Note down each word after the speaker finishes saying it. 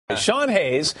Sean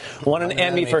Hayes won an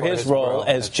Emmy for his role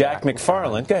as Jack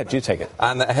McFarland. Go ahead, you take it.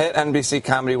 On the hit NBC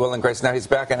comedy Will and Grace. Now he's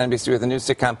back on NBC with a new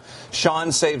sitcom,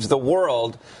 Sean Saves the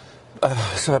World,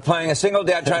 playing a single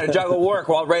dad trying to juggle work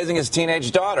while raising his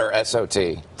teenage daughter,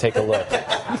 SOT. Take a look.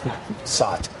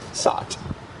 SOT.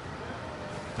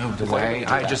 Oh, DeWay,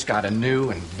 I just got a new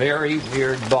and very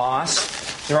weird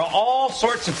boss. There are all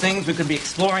sorts of things we could be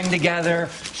exploring together,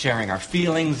 sharing our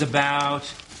feelings about.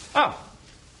 Oh,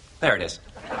 there it is.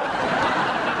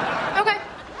 Okay.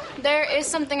 There is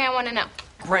something I want to know.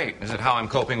 Great. Is it how I'm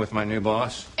coping with my new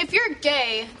boss? If you're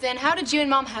gay, then how did you and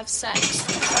Mom have sex?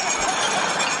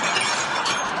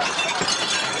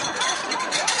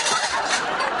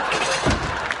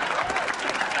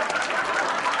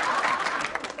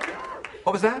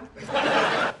 What was that?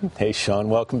 Hey, Sean,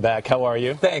 welcome back. How are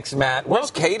you? Thanks, Matt. Where's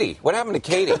Katie? What happened to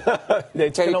Katie?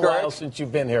 It's been a while since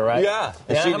you've been here, right? Yeah.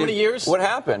 How many years? What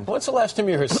happened? What's the last time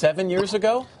you were here? 7 years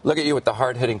ago? Look at you with the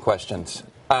hard-hitting questions.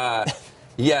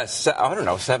 Yes, I don't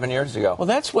know, 7 years ago. Well,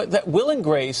 that's what Will and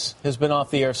Grace has been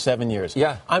off the air 7 years.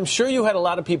 Yeah. I'm sure you had a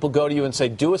lot of people go to you and say,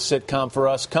 do a sitcom for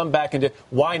us, come back and do.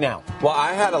 Why now? Well,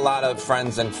 I had a lot of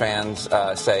friends and fans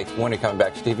say, when are you coming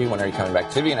back to TV? When are you coming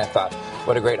back to TV? And I thought,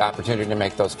 what a great opportunity to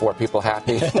make those 4 people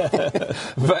happy.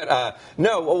 But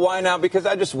no, well, why now? Because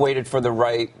I just waited for the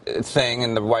right thing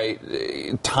and the right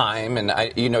time. And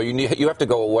you have to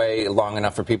go away long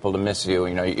enough for people to miss you.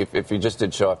 You know, if you just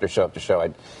did show after show after show,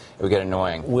 it would get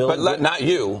annoying. Not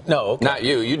you. No, okay. Not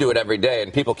you. You do it every day,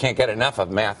 and people can't get enough of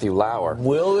Matthew Lauer.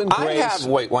 Will and Grace.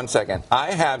 Wait 1 second.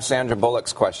 I have Sandra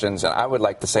Bullock's questions, and I would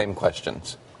like the same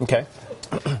questions. Okay.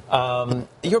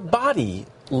 Your body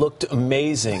looked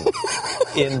amazing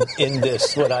in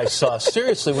this, what I saw.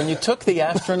 Seriously, when you took the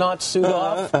astronaut suit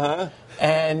off,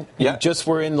 and you just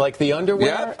were in, like, the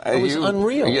underwear, it was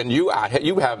unreal. And you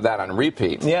have that on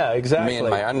repeat. Yeah, exactly. Me and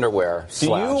my underwear. Do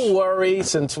you worry,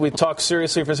 since we talk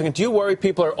seriously for a second, do you worry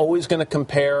people are always going to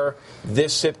compare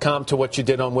this sitcom to what you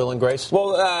did on Will and Grace?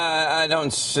 Well, I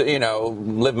don't,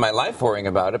 live my life worrying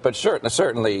about it, but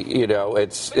certainly,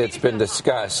 it's been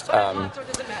discussed.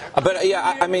 But,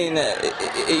 yeah, I mean,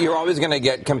 you're always going to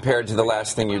get compared to the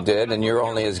last thing you did, and you're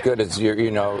only as good as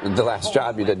the last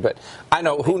job you did. But I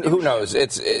know, who knows?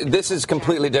 This is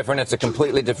completely different. It's a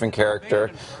completely different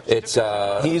character.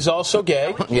 He's also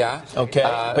gay. Yeah. Okay.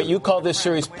 But you call this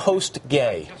series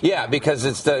post-gay. Yeah, because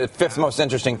it's the 5th most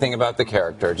interesting thing about the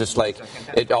character, just like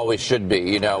it always should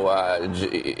be.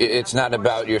 It's not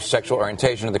about your sexual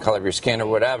orientation or the color of your skin or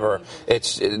whatever.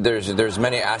 There's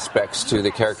many aspects to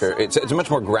the character. It's a much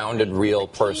more grounded, real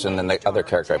person than the other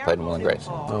character I played in Will and Grace.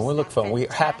 Oh, we look fun.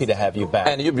 We're happy to have you back.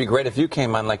 And it'd be great if you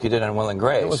came on like you did on Will and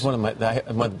Grace. It was one of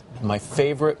my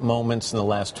favorite moments in the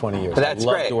last 20 years. That's I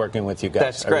loved working with you guys.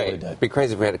 That's great. Really did. It'd be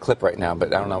crazy if we had a clip right now,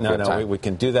 but I don't know if we have time. We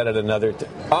can do that at another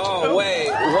Oh, wait,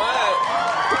 what?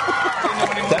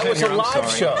 That was a live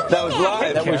show. That was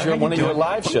live. That was one of your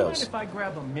live shows. If I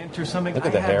grab a mint or something, Look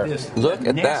at the hair. Look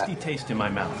at nasty that. taste in my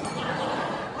mouth.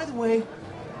 By the way,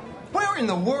 where in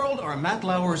the world are Matt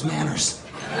Lauer's manners?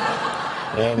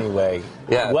 Anyway,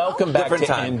 yeah, welcome back to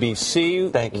time.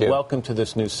 NBC. Thank you. Welcome to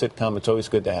this new sitcom. It's always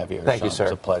good to have you here. Thank you, Sean. sir.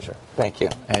 It's a pleasure. Thank you.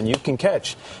 And you can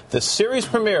catch the series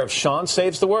premiere of Sean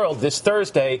Saves the World this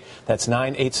Thursday. That's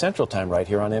 9, 8 Central Time right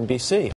here on NBC.